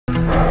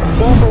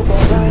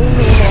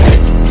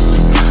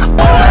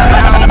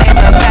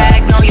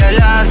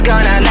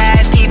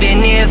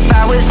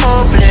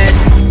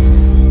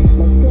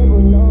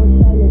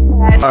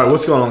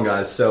what's going on,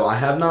 guys? So I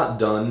have not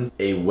done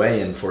a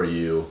weigh-in for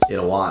you in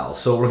a while.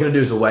 So what we're gonna do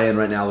is a weigh-in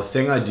right now. The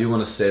thing I do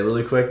want to say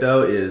really quick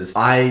though is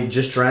I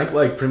just drank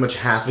like pretty much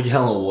half a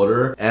gallon of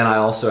water, and I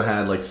also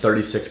had like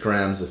 36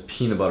 grams of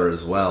peanut butter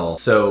as well.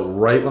 So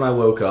right when I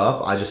woke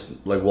up, I just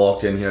like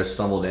walked in here,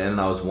 stumbled in,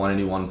 and I was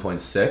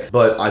 181.6.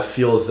 But I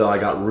feel as though I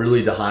got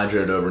really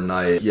dehydrated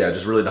overnight. Yeah,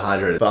 just really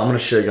dehydrated. But I'm gonna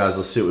show you guys.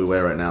 Let's see what we weigh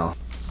right now.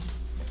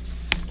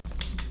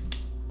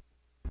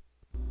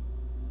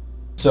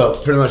 So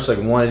pretty much like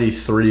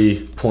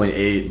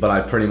 183.8, but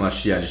I pretty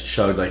much, yeah, just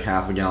chugged like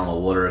half a gallon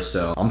of water.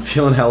 So I'm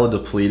feeling hella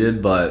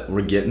depleted, but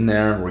we're getting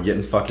there. We're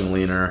getting fucking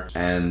leaner.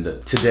 And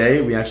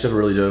today we actually have a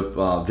really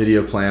dope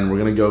video plan. We're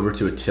gonna go over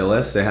to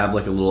Atilis. They have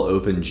like a little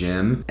open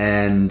gym,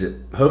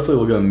 and hopefully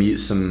we'll go meet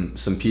some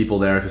people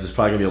there, because there's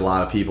probably gonna be a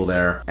lot of people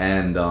there.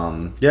 And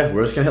yeah,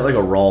 we're just gonna hit like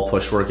a raw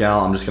push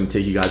workout. I'm just gonna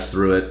take you guys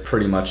through it,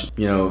 pretty much,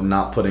 you know,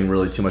 not putting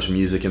really too much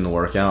music in the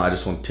workout. I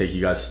just want to take you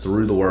guys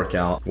through the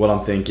workout, what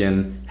I'm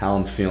thinking, how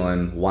I'm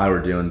feeling, why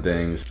we're doing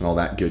things, and all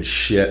that good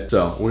shit.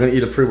 So we're gonna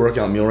eat a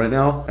pre-workout meal right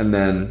now, and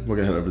then we're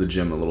gonna head over to the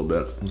gym a little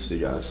bit. We'll see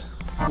you guys.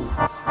 Are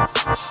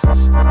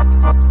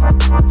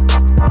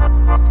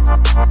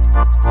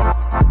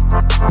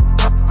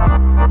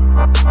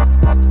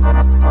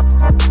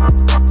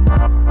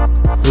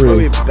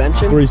we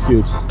benching? 3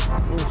 scoops.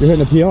 You're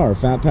hitting a PR,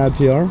 fat pad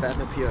PR? Fat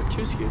pad PR,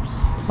 2 scoops.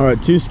 All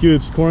right, 2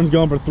 scoops. Corn's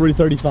going for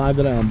 335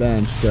 today on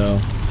bench, so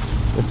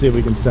we'll see if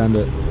we can send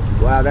it.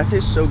 Wow, that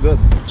tastes so good.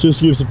 2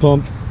 scoops of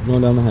pump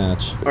going down the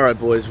hatch. All right,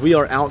 boys, we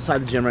are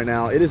outside the gym right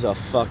now. It is a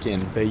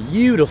fucking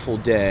beautiful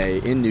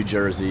day in New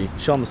Jersey.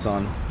 Show them the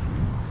sun.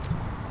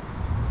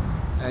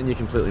 And you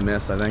completely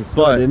missed, I think.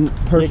 But,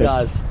 perfect. Hey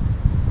guys,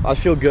 I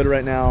feel good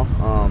right now.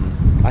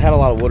 I had a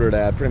lot of water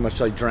today. I pretty much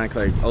like drank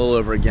like a little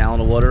over a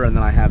gallon of water, and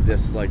then I have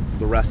this, like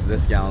the rest of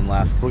this gallon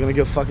left. We're gonna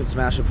go fucking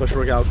smash a push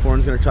workout.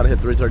 Corn's gonna try to hit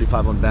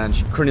 335 on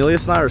bench.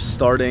 Cornelius and I are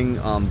starting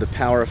the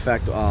Power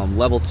Effect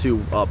level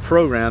 2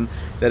 program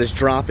that is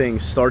dropping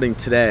starting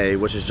today,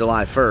 which is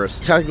July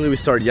 1st. Technically we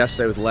started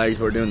yesterday with legs,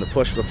 but we're doing the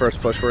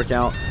first push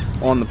workout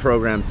on the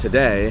program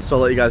today. So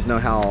I'll let you guys know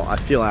how I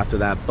feel after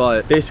that.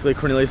 But basically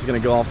Cornelius is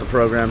gonna go off the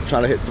program, try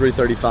to hit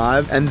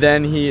 335, and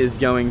then he is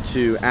going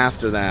to,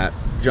 after that,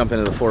 jump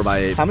into the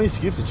 4x8. How many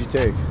scoops did you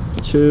take?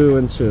 2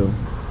 and 2.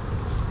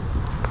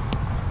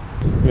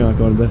 You're not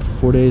going to bed for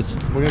 4 days.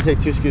 We're gonna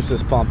take 2 scoops of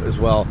this pump as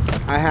well.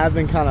 I have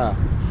been kind of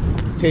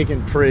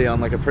taking pre on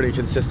like a pretty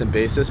consistent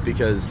basis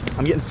because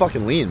I'm getting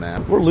fucking lean,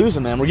 man. We're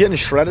losing, man. We're getting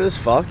shredded as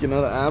fuck. You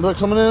know, the abs are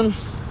coming in.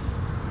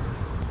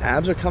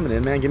 Abs are coming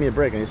in, man. Give me a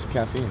break. I need some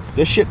caffeine.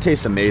 This shit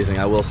tastes amazing,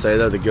 I will say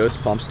though. The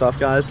Ghost Pump stuff,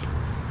 guys.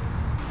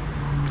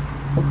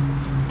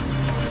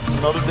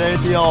 Another day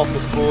at the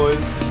office, boys.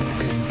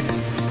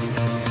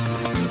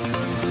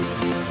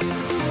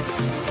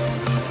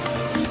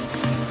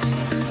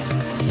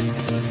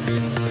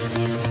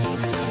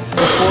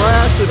 Before I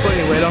actually put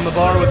any weight on the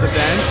bar with the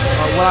bench,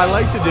 what I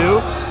like to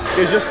do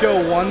is just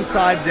go one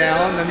side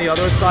down, then the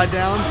other side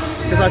down,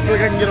 because I feel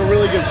like I can get a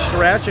really good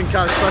stretch and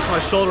kind of stretch my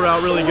shoulder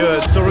out really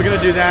good. So we're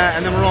gonna do that,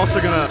 and then we're also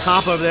gonna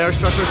hop over there,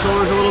 stretch our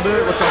shoulders a little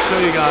bit, which I'll show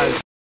you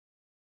guys.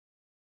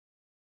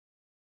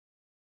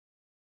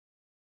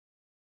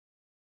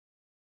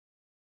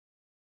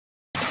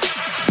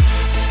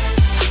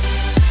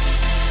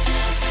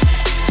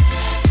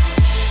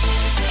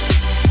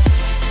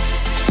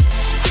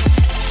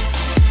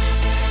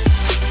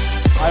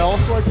 I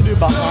also like to do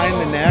behind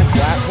the neck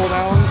lat pull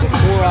downs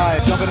before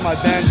I jump into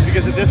my bench,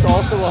 because this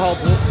also will help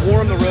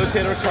warm the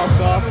rotator cuffs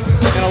up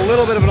in a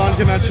little bit of an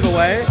unconventional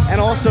way,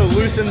 and also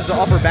loosens the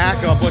upper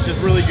back up, which is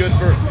really good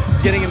for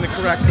getting in the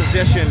correct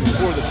position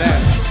for the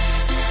bench.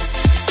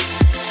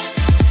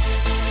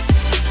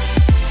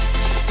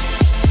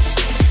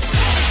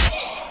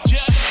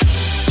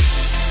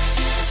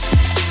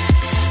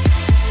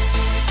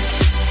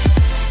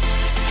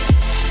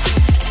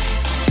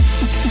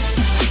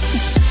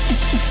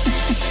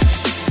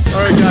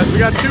 Alright guys, we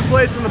got 2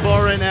 plates in the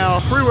bar right now.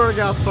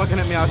 Pre-workout's fucking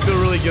at me, I feel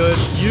really good.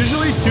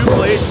 Usually 2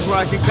 plates is where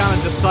I can kind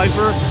of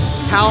decipher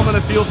how I'm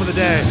gonna feel for the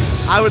day.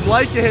 I would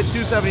like to hit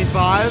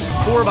 275,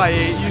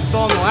 4x8. You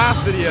saw in the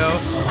last video,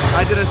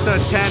 I did a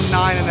set of 10,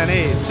 9, and then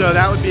 8. So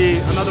that would be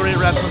another 8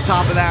 reps on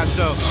top of that.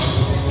 So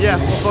yeah,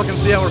 we'll fucking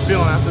see how we're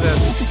feeling after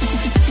this.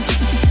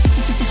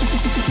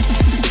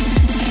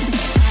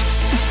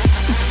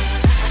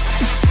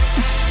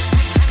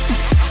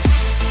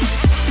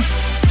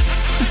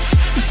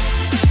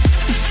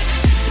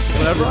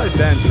 Whenever I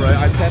bench, right,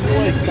 I tend to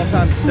like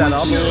sometimes set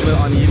up a little bit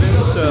uneven,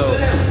 so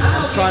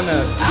I'm trying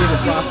to be in the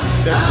process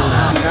of fixing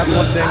that. And that's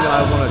one thing that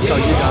I want to tell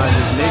you guys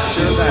is make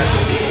sure that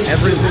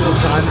every single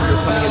time that you're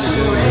coming into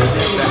doing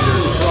movement, that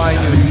you're trying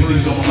to improve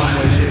in some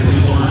way, shape,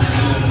 or form.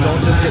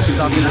 Don't just get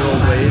stuck in your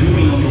old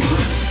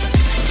ways.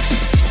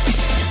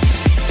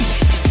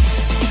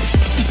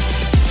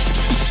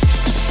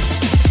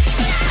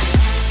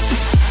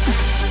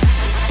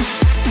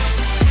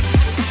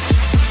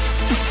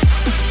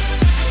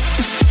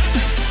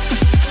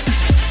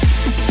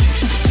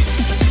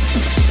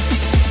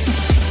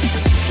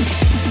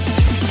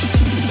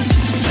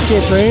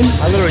 can't train?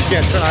 I literally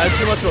can't train. I had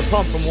too much of a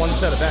pump from one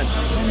set of bench.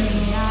 When the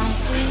night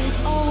is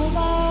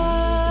over,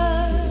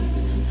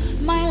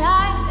 my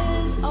life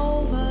is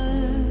over.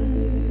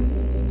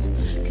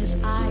 'Cause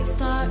I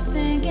start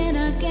thinking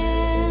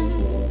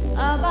again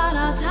about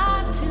our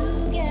time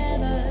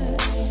together.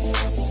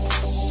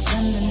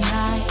 When the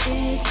night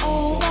is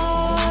over,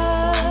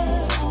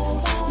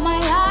 my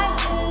life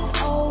is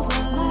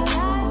over.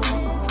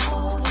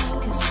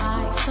 'Cause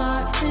I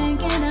start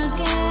thinking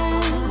again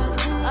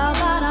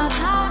about our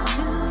time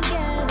together.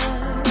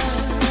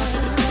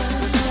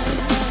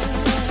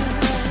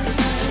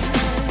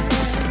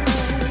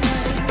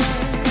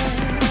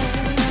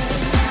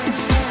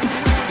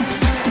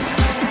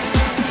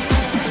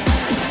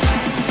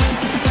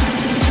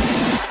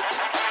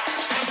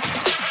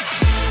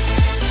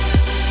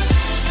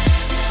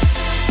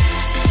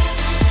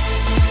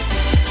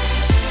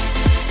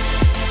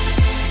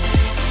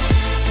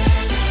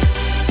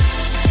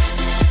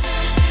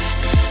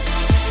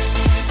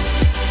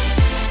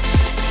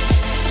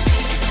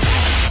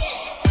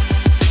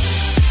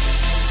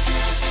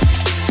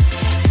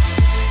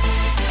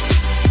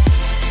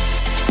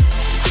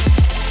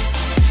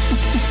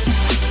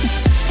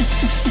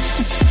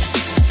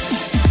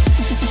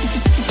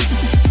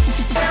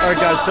 Alright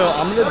guys, so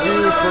I'm gonna do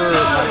for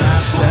my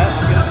last set,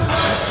 I'm gonna do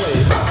 2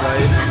 plates,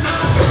 right?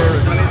 For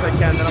as many as I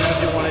can, then I'm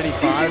gonna do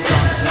 185,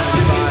 drop to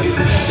 185,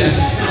 then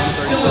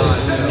 135. So,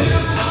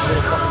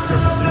 little fucking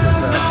triple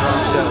superset, drop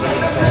set, whatever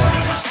you call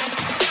it.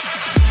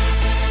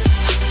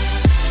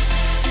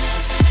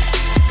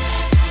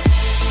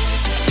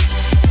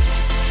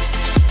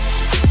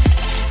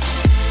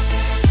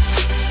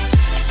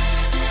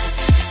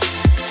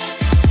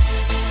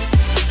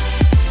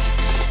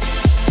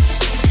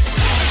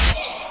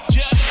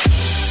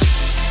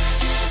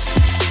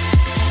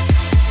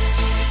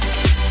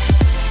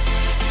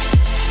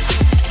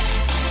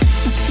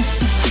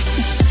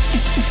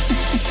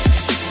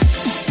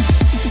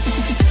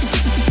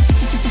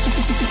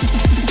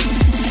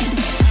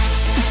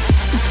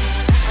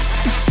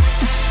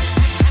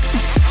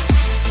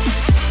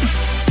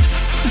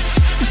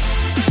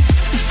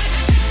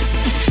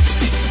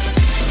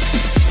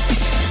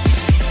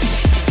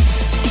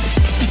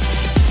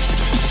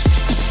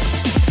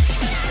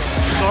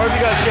 Sorry if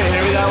you guys can't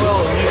hear me that well.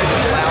 The music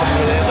is loud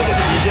with it, like a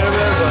DJ over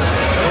there, but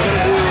we're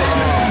gonna do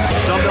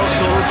dumbbell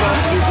shoulder press,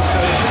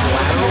 superset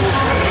laterals.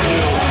 We're gonna do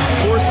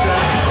 4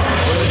 sets.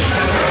 We're gonna do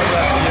 10 to 12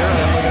 reps here, and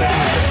then we're gonna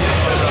do 15 to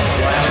 20 reps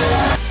of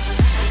laterals.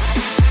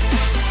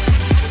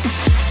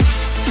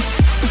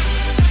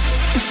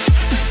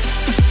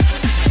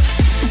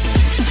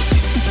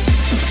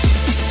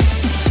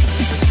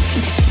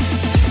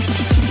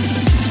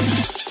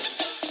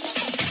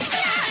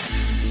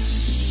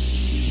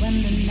 When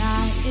the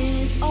night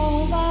is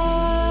over,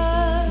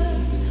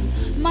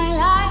 my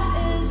life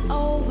is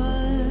over.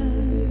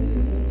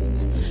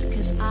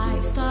 'Cause I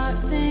start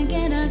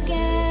thinking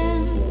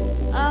again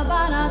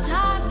about our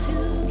time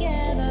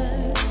together.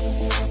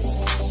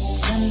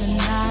 When the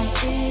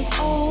night is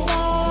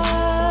over,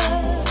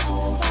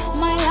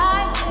 my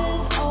life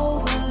is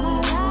over.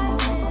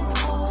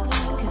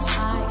 'Cause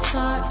I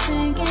start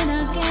thinking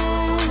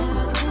again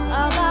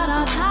about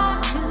our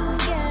time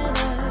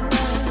together.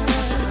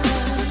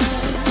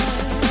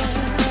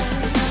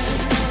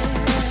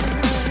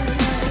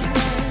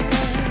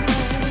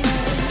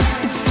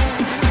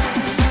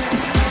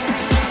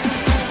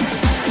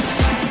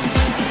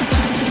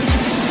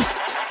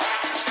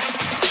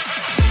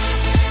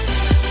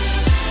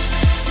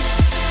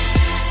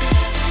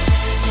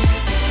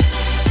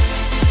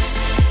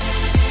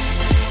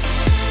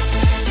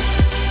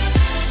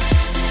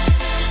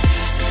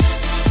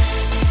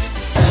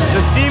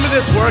 The theme of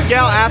this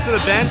workout after the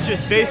bench is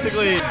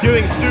basically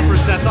doing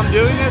supersets. I'm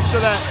doing this so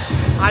that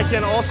I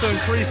can also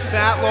increase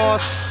fat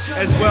loss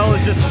as well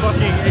as just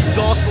fucking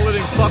exhaust the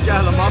living fuck out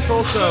of the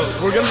muscle. So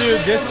we're gonna do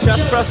this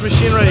chest press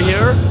machine right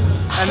here,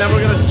 and then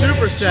we're gonna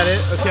superset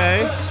it,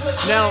 okay?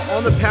 Now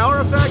on the power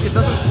effect, it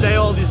doesn't say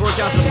all these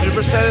workouts are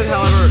supersetted.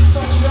 However,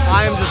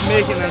 I am just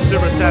making them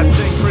supersets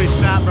to increase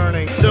fat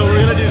burning. So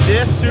we're gonna do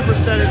this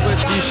supersetted with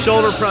the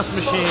shoulder press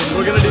machine.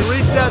 We're gonna do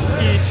 3 sets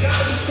each,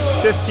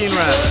 15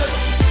 reps.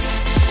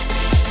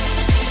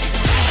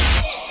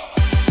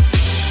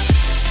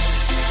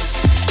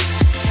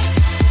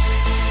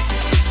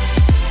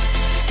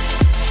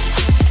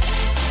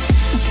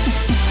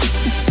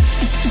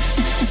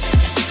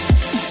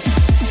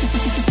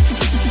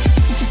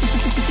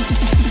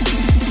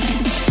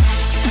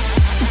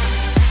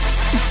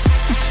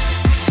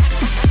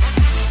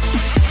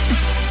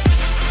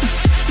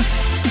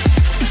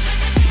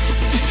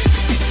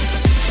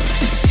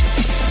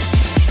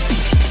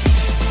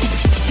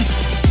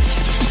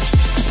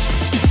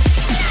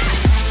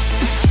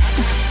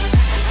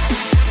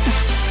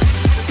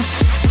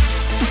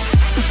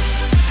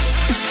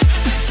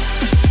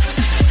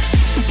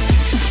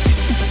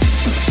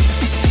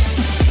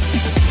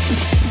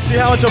 See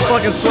how much I'm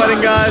fucking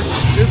sweating, guys?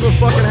 This is what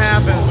fucking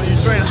happens when you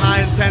train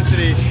high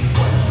intensity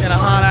in a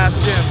hot ass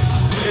gym.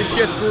 This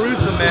shit's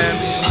gruesome, man.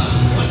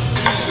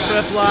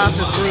 Flip flop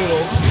is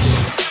brutal.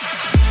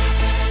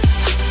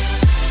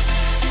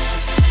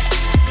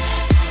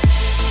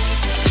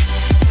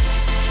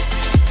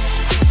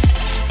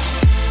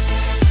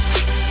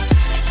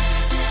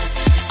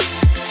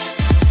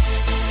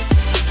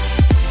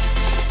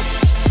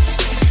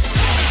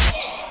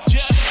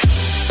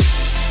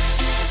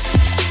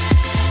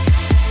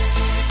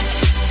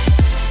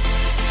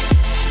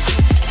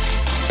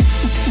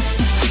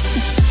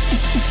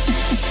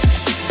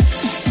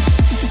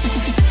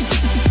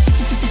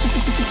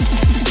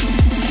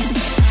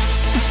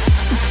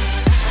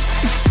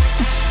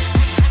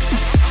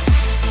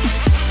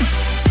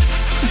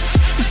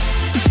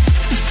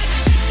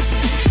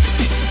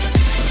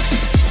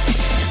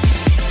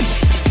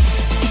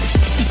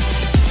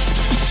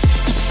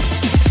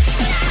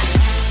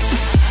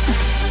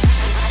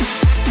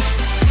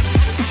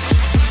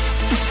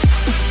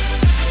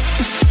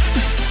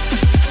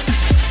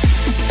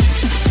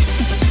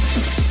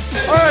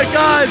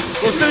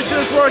 guys, we're finishing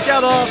this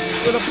workout off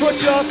with a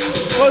push-up,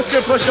 close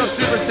grip push-up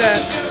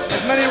superset.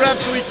 As many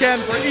reps as we can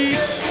for each,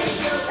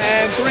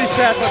 and 3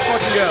 sets. Let's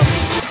fucking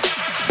go.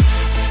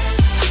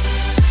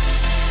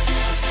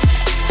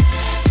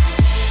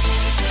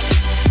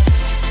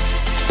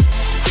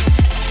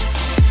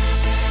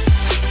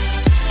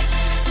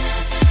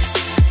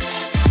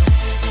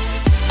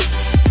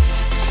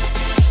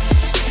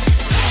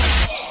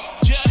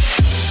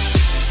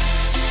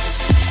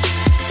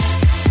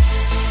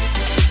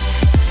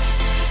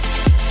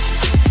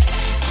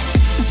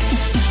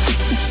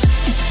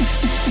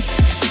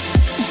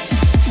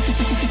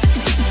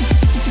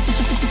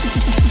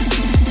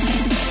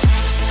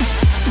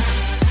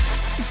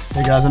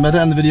 Hey guys, I'm about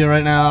to end the video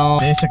right now.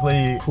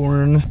 Basically,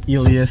 Corn,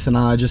 Elias, and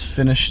I just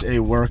finished a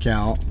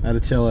workout at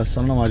Attilas.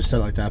 I don't know why I just said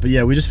it like that, but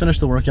yeah, we just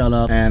finished the workout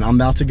up, and I'm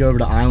about to go over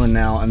to Island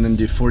now and then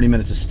do 40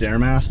 minutes of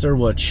Stairmaster,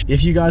 which,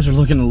 if you guys are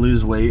looking to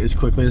lose weight as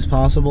quickly as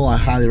possible, I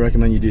highly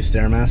recommend you do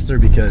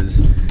Stairmaster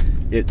because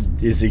it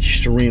is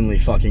extremely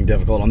fucking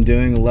difficult. I'm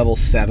doing level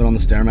 7 on the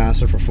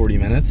Stairmaster for 40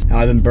 minutes, and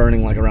I've been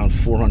burning like around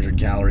 400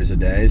 calories a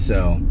day,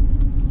 so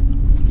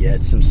yeah,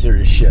 it's some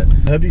serious shit.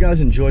 I hope you guys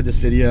enjoyed this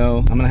video.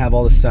 I'm gonna have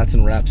all the sets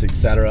and reps,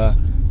 etc.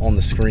 on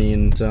the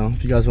screen. So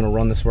if you guys wanna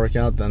run this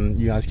workout, then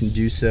you guys can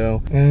do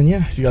so. And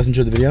yeah, if you guys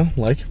enjoyed the video,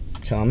 like,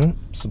 comment,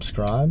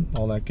 subscribe,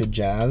 all that good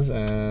jazz,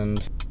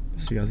 and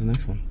see you guys in the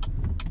next one.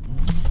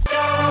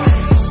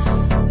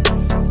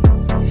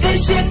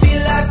 This shit be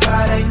like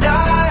Friday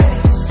night.